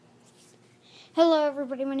Hello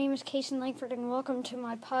everybody, my name is Kason Langford and welcome to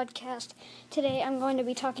my podcast. Today I'm going to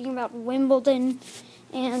be talking about Wimbledon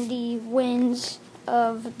and the wins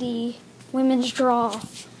of the women's draw.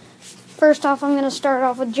 First off, I'm going to start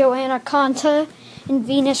off with Johanna Konta and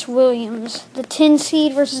Venus Williams. The 10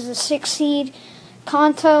 seed versus the 6 seed.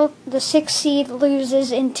 Konta, the 6 seed,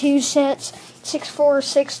 loses in 2 sets, 6-4,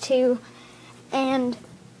 6-2, and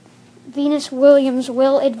Venus Williams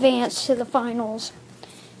will advance to the finals.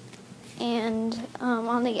 And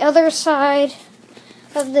on the other side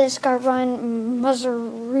of this, Garbiñe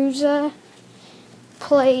Muguruza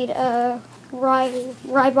played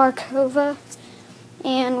Rybakova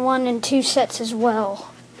and won in 2 sets as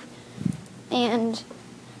well. And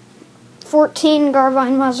 14,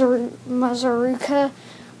 Garbiñe Muguruza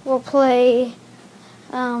will play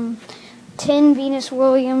 10, Venus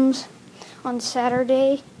Williams on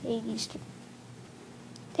Saturday, 8 Eastern.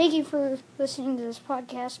 Thank you for listening to this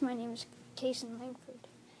podcast. My name is Kason Langford.